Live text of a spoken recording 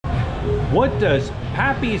What does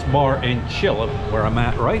Papi'S Bar and Chill, where I'm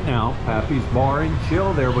at right now, Papi'S Bar and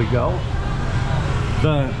Chill, there we go.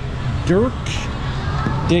 The Dirk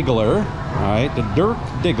Diggler, all right, the Dirk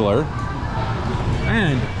Diggler,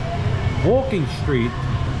 and Walking Street,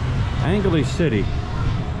 Angeles City.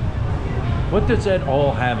 What does that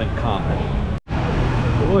all have in common?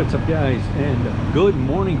 What's up, guys, and good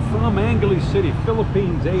morning from Angeles City,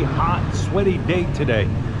 Philippines. A hot, sweaty day today.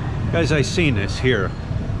 Guys, I seen this here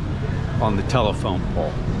on the telephone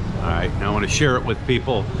pole. All right, now I want to share it with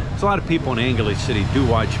people. There's a lot of people in Angeles City do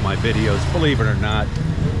watch my videos, believe it or not.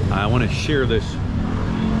 I want to share this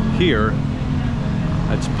here.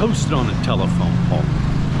 It's posted on the telephone pole. All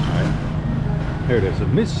right, here it is, a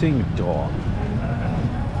missing dog.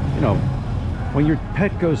 You know, when your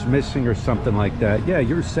pet goes missing or something like that, yeah,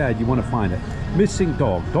 you're sad, you want to find it. Missing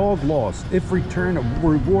dog, dog lost. If returned, a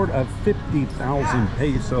reward of 50,000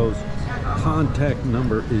 pesos. Contact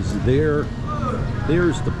number is there.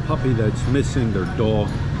 There's the puppy that's missing, their dog.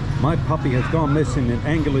 My puppy has gone missing in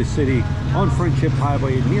Angeles City on Friendship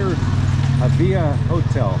Highway near Avia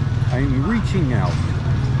Hotel. I am reaching out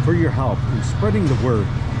for your help in spreading the word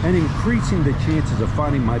and increasing the chances of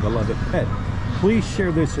finding my beloved pet. Please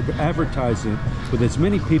share this advertisement with as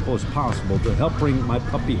many people as possible to help bring my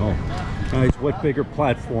puppy home. Guys, what bigger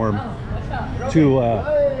platform to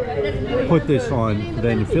put this on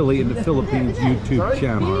than Philly in the Philippines YouTube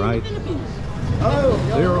channel, right?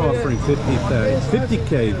 They're offering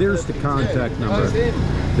 50K. There's the contact number.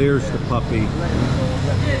 There's the puppy.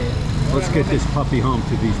 Let's get this puppy home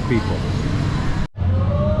to these people.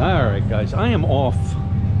 All right, guys, I am off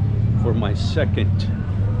for my second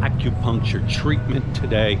acupuncture treatment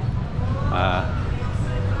today.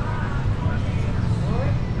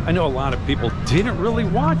 I know a lot of people didn't really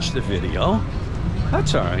watch the video.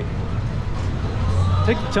 That's all right.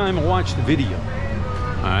 Take the time and watch the video.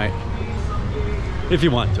 All right. If you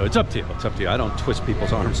want to, it's up to you. It's up to you. I don't twist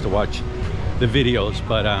people's arms to watch the videos,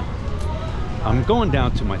 but I'm going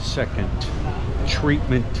down to my second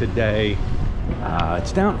treatment today.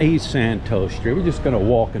 It's down East Santos Street. We're just going to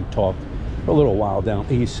walk and talk for a little while down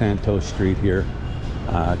East Santos Street here,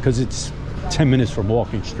 because it's 10 minutes from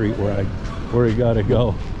Walking Street where you got to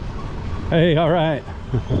go. Hey, all right.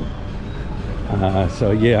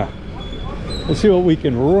 So yeah, let's see what we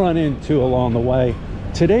can run into along the way.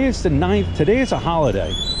 Today is the 9th. Today is a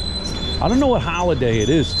holiday. I don't know what holiday it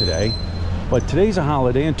is today, but today's a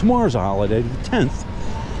holiday and tomorrow's a holiday, the 10th.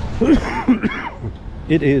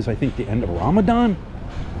 It is, I think, the end of Ramadan.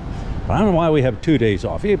 But I don't know why we have 2 days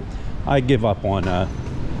off. I give up on the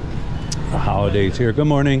holidays here. Good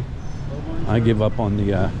morning. I give up on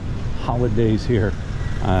the holidays here.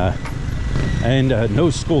 And no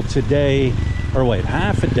school today, or wait,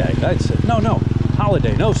 half a day. That's it. No,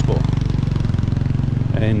 holiday, no school.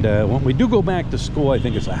 And when we do go back to school, I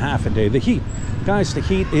think it's a half a day. The heat, guys, the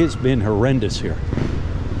heat has been horrendous here.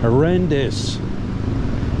 Horrendous.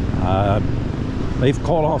 They've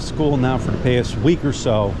called off school now for the past week or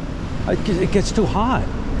so. It gets too hot.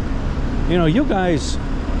 You know, you guys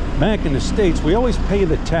back in the States, we always pay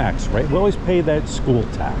the tax, right? We always pay that school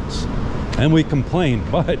tax. And we complain,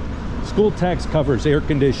 but school tax covers air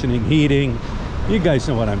conditioning, heating. You guys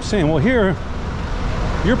know what I'm saying. Well, here,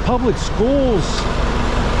 your public schools,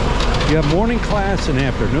 you have morning class and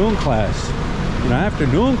afternoon class. You know,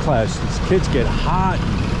 afternoon class, these kids get hot.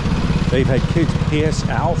 They've had kids pass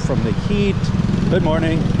out from the heat. Good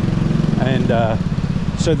morning. And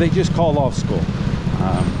so they just call off school.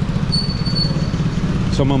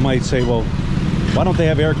 Someone might say, well, why don't they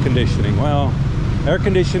have air conditioning? Well, air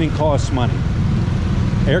conditioning costs money.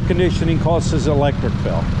 Air conditioning costs us electric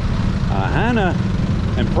bill. Hannah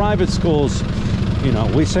and private schools, you know,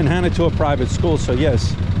 we send Hannah to a private school, so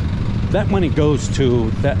yes, that money goes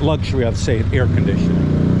to that luxury of, say, air conditioning.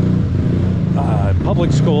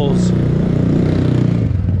 Public schools,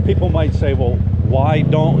 people might say, well, why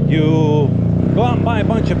don't you go out and buy a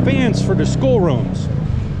bunch of fans for the schoolrooms?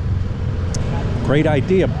 Great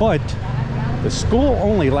idea, but the school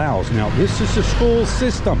only allows, now this is the school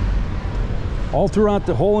system, all throughout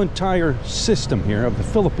the whole entire system here of the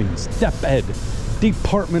Philippines, DepEd,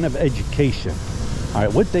 Department of Education. All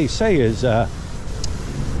right, what they say is,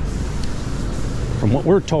 from what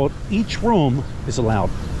we're told, each room is allowed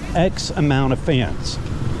X amount of fans,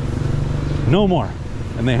 no more,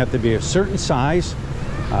 and they have to be a certain size.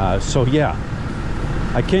 So yeah,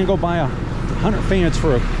 I can't go buy 100 fans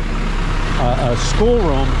for a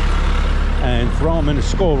schoolroom and throw them in a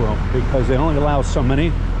schoolroom because they only allow so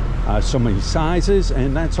many sizes,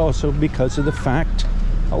 and that's also because of the fact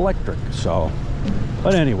electric. So,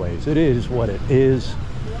 but anyways, it is what it is.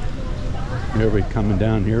 Here we coming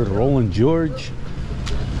down here to Roland George.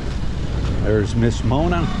 There's Miss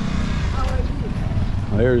Mona.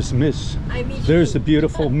 There's the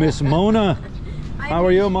beautiful Miss Mona. How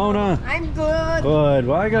are you, Mona? I'm good. Good.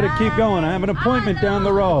 Well, I got to keep going. I have an appointment down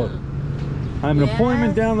the road. I have an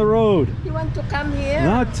appointment down the road. You want to come here?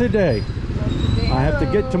 Not today. I have to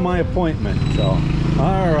get to my appointment. So,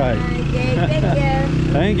 all right. Okay, take care.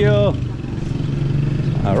 Thank you.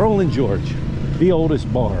 Roland George, the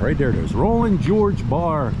oldest bar. Right there it is. Roland George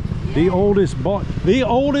Bar. The oldest bar. The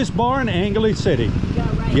oldest bar in Angeles City.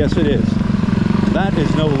 Yeah, right. Yes, it is. That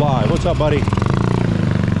is no lie. What's up, buddy?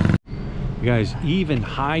 You guys, even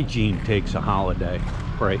hygiene takes a holiday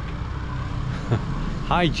break.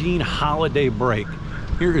 Hygiene holiday break.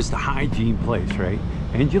 Here is the hygiene place, right?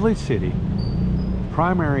 Angeles City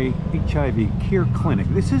Primary HIV Care Clinic.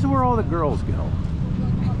 This is where all the girls go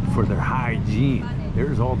for their hygiene.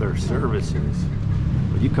 There's all their services.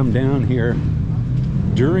 But you come down here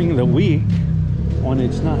during the week when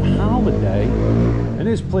it's not holiday, and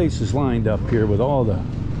this place is lined up here with all the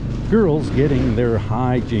girls getting their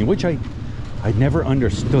hygiene, which I never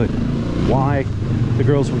understood why the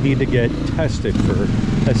girls would need to get tested for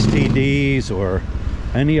STDs or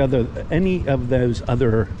any of those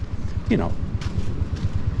other, you know,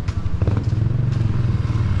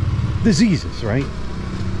 diseases, right?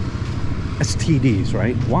 STDs,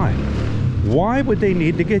 right? Why would they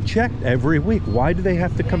need to get checked every week? Why do they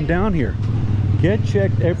have to come down here? Get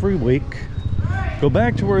checked every week, go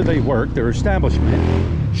back to where they work, their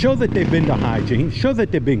establishment, show that they've been to hygiene, show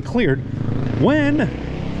that they've been cleared, when,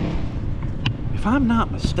 if I'm not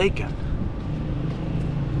mistaken,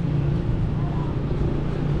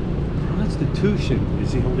 prostitution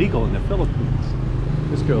is illegal in the Philippines.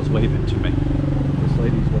 This girl's waving to me. This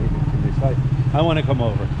lady's waving to me. So I want to come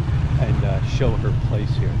over and show her place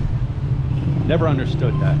here. Never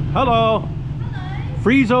understood that. Hello.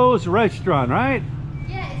 Friezo's restaurant, right?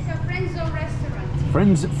 Yeah, it's a Friendzo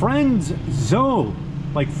restaurant. Friends Zone.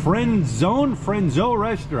 Like Friend Zone? Friendzo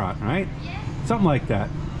restaurant, right? Yeah. Something like that.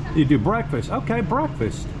 You do breakfast. Okay,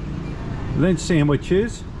 breakfast. And then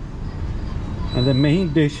sandwiches. And then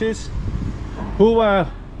main dishes. Who's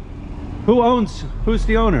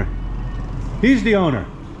the owner? He's the owner.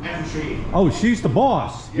 And she. Oh, she's the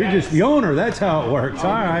boss. Yes. You're just the owner. That's how it works.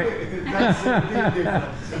 All right.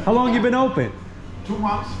 How long you been open? 2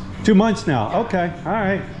 months. 2 months now. Okay. All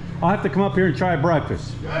right. I'll have to come up here and try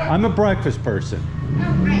breakfast. I'm a breakfast person.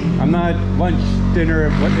 I'm not lunch,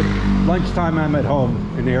 dinner. Lunchtime I'm at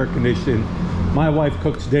home in the air conditioning. My wife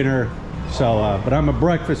cooks dinner. So, but I'm a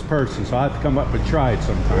breakfast person, so I have to come up and try it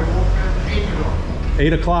sometime.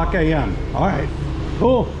 8 o'clock a.m. All right.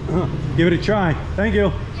 Cool. Give it a try. Thank you.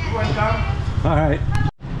 All right.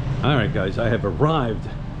 All right, guys. I have arrived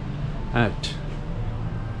at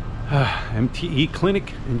MTE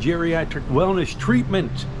Clinic and Geriatric Wellness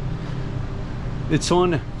Treatment. It's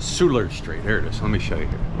on Suler Street. There it is. Let me show you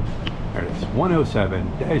here. There it is.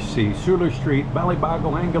 107-C Suler Street,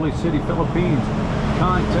 Balibago, Angeles City, Philippines.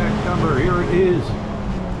 Contact number. Here it is.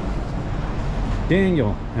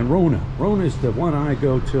 Daniel and Rona. Rona is the one I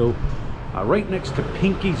go to. Right next to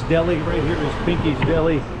Pinky's Deli. Right here is Pinky's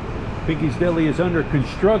Deli. Pinky's Deli is under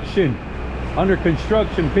construction. Under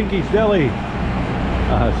construction, Pinky's Deli.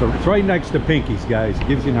 So it's right next to Pinky's, guys.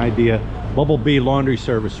 Gives you an idea. Bumblebee Laundry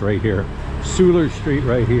Service right here. Suler Street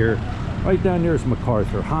right here. Right down there is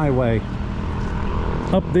MacArthur Highway.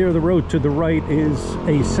 Up there, the road to the right is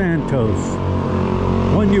a Santos.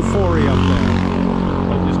 One Euphoria up there.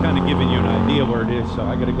 I'm just kind of giving you an idea where it is. So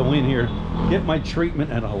I got to go in here, get my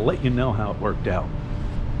treatment, and I'll let you know how it worked out.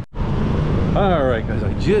 All right, guys.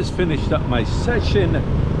 I just finished up my session,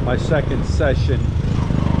 my second session.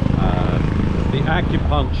 The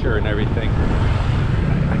acupuncture and everything.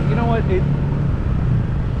 You know what?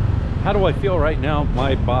 How do I feel right now?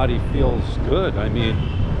 My body feels good. I mean,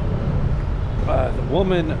 the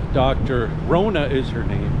woman, Dr. Rona is her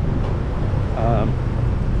name.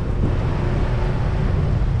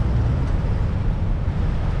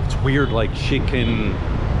 It's weird, like she can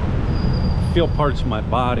feel parts of my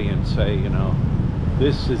body and say, you know,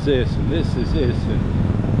 this is this and this is this and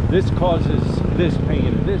this causes this pain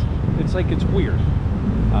and this. It's like it's weird.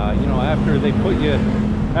 You know,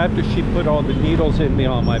 after she put all the needles in me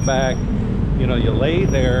on my back, you know, you lay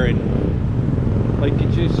there and like you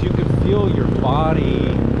can feel your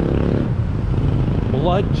body,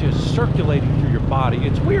 blood just circulating through your body.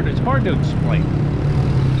 It's weird. It's hard to explain.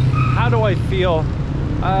 How do I feel?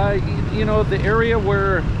 You know, the area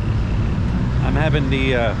where I'm having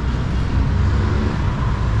the,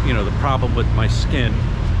 you know, the problem with my skin,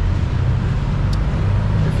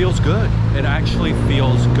 it feels good. It actually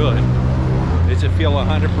feels good. Does it feel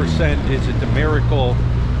 100%? Is it the miracle?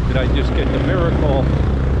 Did I just get the miracle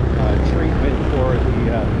treatment for the,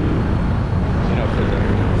 you know, for the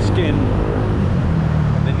skin?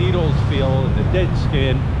 And the needles feel, and the dead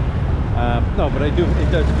skin. No, but it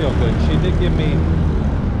does feel good. She did give me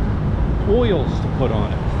oils to put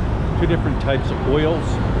on it. 2 different types of oils.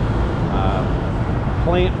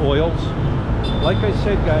 Plant oils. Like I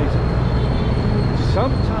said, guys,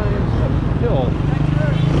 sometimes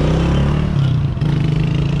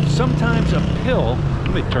a pill,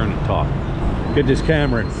 let me turn and talk. Get this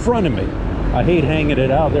camera in front of me. I hate hanging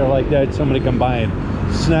it out there like that. Somebody come by and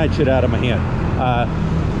snatch it out of my hand.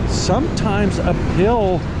 Sometimes a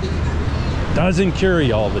pill doesn't cure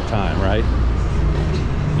you all the time, right?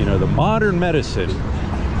 You know, the modern medicine,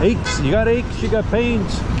 aches, you got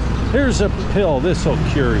pains, here's a pill, this will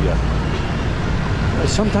cure you.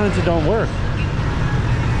 Sometimes it don't work.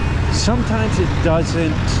 Sometimes it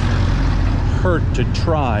doesn't hurt to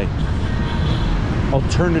try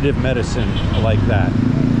alternative medicine like that,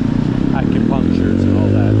 acupunctures and all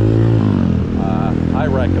that. I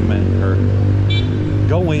recommend her.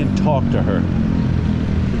 Go in, talk to her.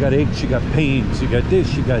 You got aches, you got pains, you got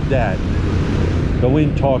this, you got that. Go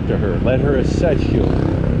in, talk to her. Let her assess you.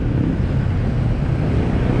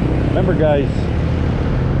 Remember, guys,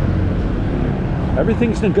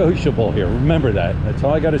 everything's negotiable here. Remember that. That's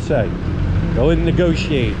all I got to say. Go and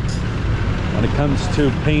negotiate when it comes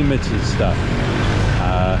to payments and stuff.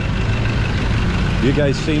 You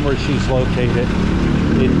guys seen where she's located.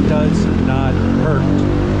 It does not hurt.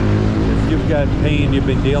 If you've got pain you've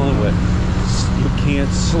been dealing with, you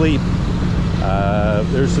can't sleep,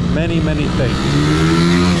 there's many things.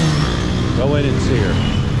 Go in and see her.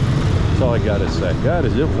 That's all I gotta say. God,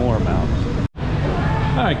 is it warm out.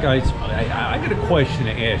 All right, guys, I got a question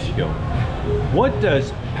to ask you. What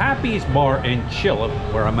does Papi'S Bar and Chill,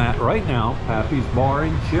 where I'm at right now, Papi'S Bar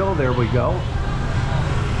and Chill, there we go,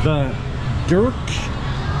 the Dirk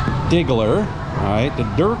Diggler, all right, the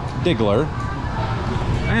Dirk Diggler,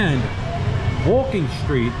 and Walking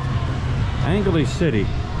Street, Angeles City,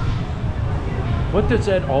 what does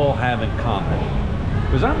that all have in common?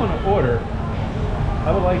 Because I'm going to order,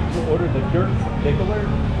 I would like to order the Dirk Diggler.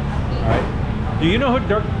 All right. Do you know who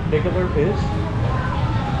Dirk Diggler is?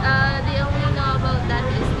 The only know about that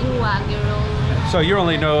is the Wagyu roll. So you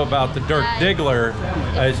only know about the Dirk Diggler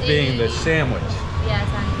as being the sandwich. Yes,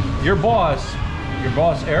 Your boss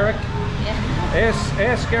Eric? yeah.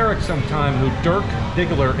 Ask Eric sometime who Dirk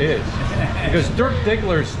Diggler is. Because Dirk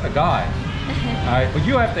Diggler's a guy. All right, but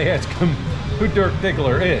you have to ask him who Dirk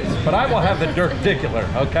Diggler is. But I will have the Dirk Diggler,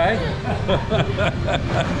 okay?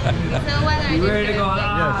 So what are you ready to go?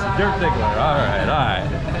 Yes, Dirk Diggler. All right.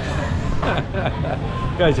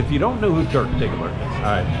 Guys, if you don't know who Dirk Diggler is, all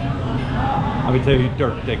right, let me tell you who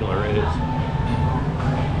Dirk Diggler is.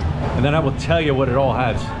 And then I will tell you what it all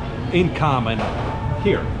has in common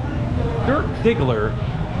here. Dirk Diggler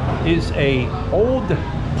is a old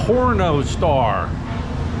porno star.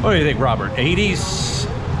 What do you think, Robert? 80s,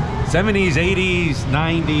 70s, 80s,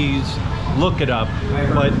 90s? Look it up.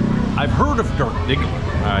 But I've heard of Dirk Diggler,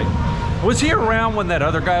 all right? Was he around when that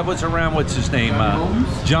other guy was around? What's his name?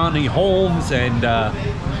 Johnny Holmes, and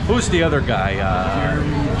who's the other guy?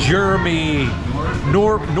 Jeremy,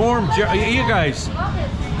 Norm. You guys,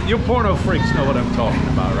 you porno freaks know what I'm talking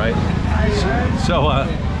about, right? So, how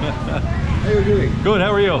you doing? Good,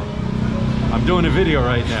 how are you? I'm doing a video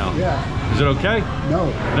right now. Yeah. Is it okay?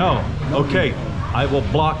 No. No? Okay. I will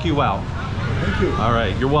block you out. Thank you. All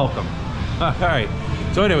right, you're welcome. All right.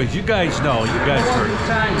 So anyways, you guys know, you guys heard.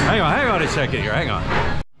 Hang on a second here, hang on.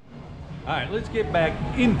 All right, let's get back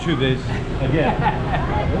into this again.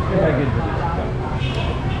 Let's get back into this.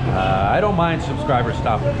 I don't mind subscribers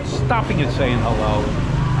stopping and saying hello.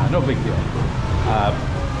 No big deal.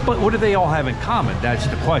 But what do they all have in common? That's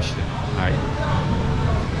the question. All right.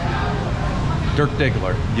 Dirk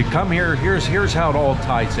Diggler. You come here, here's how it all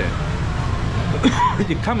ties in.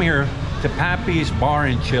 You come here to Papi'S Bar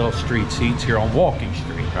and Chill Street Seats here on Walking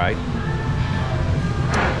Street, right?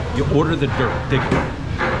 You order the Dirk Diggler.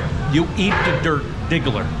 You eat the Dirk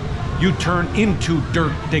Diggler. You turn into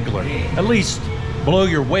Dirk Diggler. At least below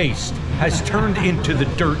your waist has turned into the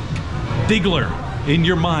Dirk Diggler in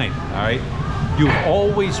your mind, all right? You've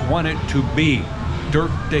always wanted to be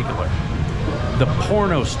Dirk Diggler, the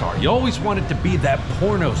porno star. You always wanted to be that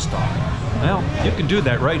porno star. Well, you can do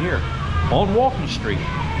that right here on Walking Street.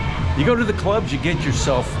 You go to the clubs, you get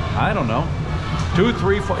yourself, I don't know, 2,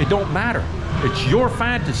 3, 4, it don't matter. It's your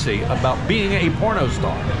fantasy about being a porno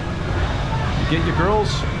star. You get your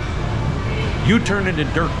girls, you turn into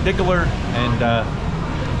Dirk Diggler, and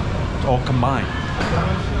it's all combined.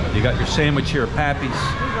 You got your sandwich here at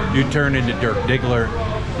Papi'S. You turn into Dirk Diggler.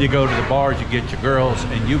 You go to the bars, you get your girls,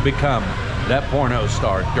 and you become that porno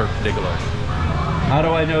star, Dirk Diggler. How do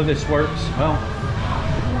I know this works? Well,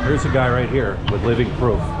 here's a guy right here with living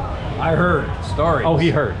proof. I heard stories. Oh, he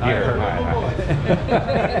heard. I heard.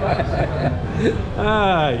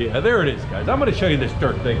 Ah, yeah, there it is, guys. I'm going to show you this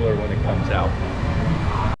Dirk Diggler when it comes out.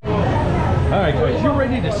 All right, guys, you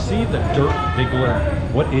ready to see the Dirk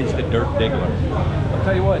Diggler? What is the Dirk Diggler? I'll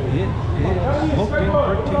tell you what, it is looking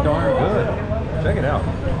pretty darn good. Check it out.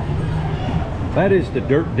 That is the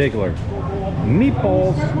Dirk Diggler.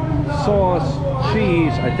 Meatballs, sauce,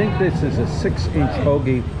 cheese. I think this is a 6-inch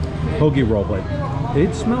hoagie roll.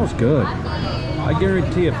 It smells good. I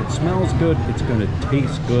guarantee if it smells good, it's going to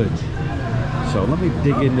taste good. So let me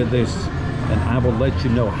dig into this and I will let you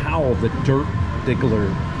know how the Dirk Diggler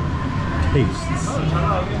tastes.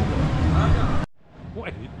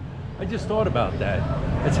 Wait, I just thought about that.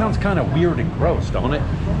 It sounds kind of weird and gross, don't it?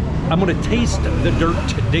 I'm going to taste the Dirk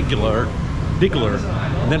Diggler,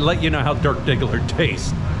 and then let you know how Dirk Diggler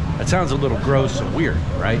tastes. That sounds a little gross and weird,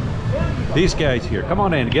 right? These guys here, come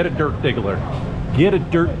on in, get a Dirk Diggler. Get a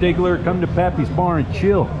Dirk Diggler, come to Papi'S Bar and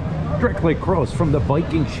Chill, directly across from the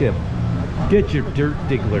Viking ship. Get your Dirk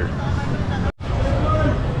Diggler.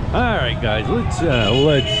 All right, guys,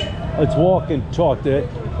 let's walk and talk. The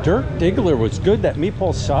Dirk Diggler was good. That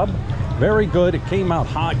meatball sub, very good. It came out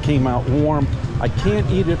hot, came out warm. I can't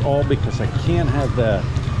eat it all because I can't have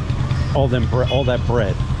all that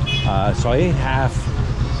bread. So I ate half,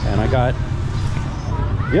 and I got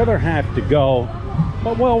the other half to go.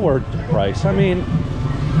 But well worth the price. I mean,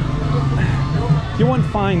 if you want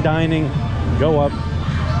fine dining, go up.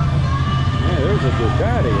 Yeah, there's a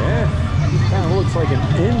Ducati, eh? It kind of looks like an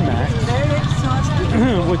NMAX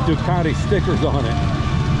with Ducati stickers on it.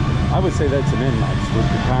 I would say that's an NMAX with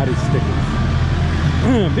Ducati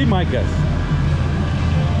stickers. Be my guess.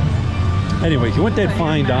 Anyways, you want that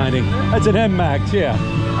fine dining? That's an NMAX, yeah.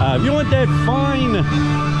 If you want that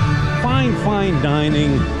fine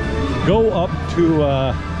dining, go up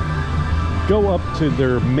to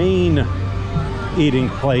their main eating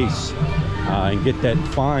place and get that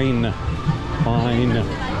fine dining.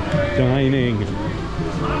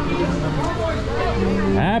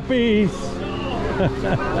 Papi'S.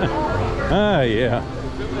 Ah, yeah.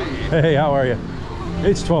 Hey, how are you?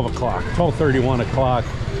 It's 12 o'clock, 12:30, 1 o'clock.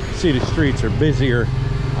 See, the streets are busier,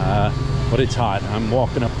 but it's hot. I'm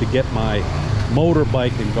walking up to get my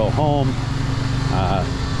motorbike and go home.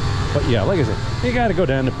 But yeah, like I said, you got to go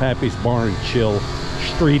down to Papi'S Bar and Chill,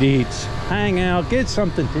 street eats, hang out, get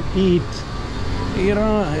something to eat. You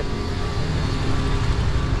know,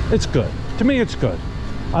 it's good. To me, it's good.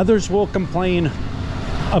 Others will complain,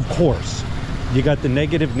 of course. You got the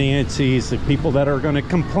negative Nancy's, the people that are going to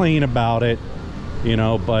complain about it, you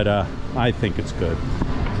know, but I think it's good.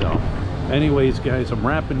 So, anyways, guys, I'm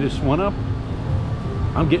wrapping this one up.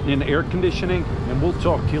 I'm getting into air conditioning, and we'll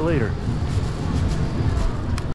talk to you later.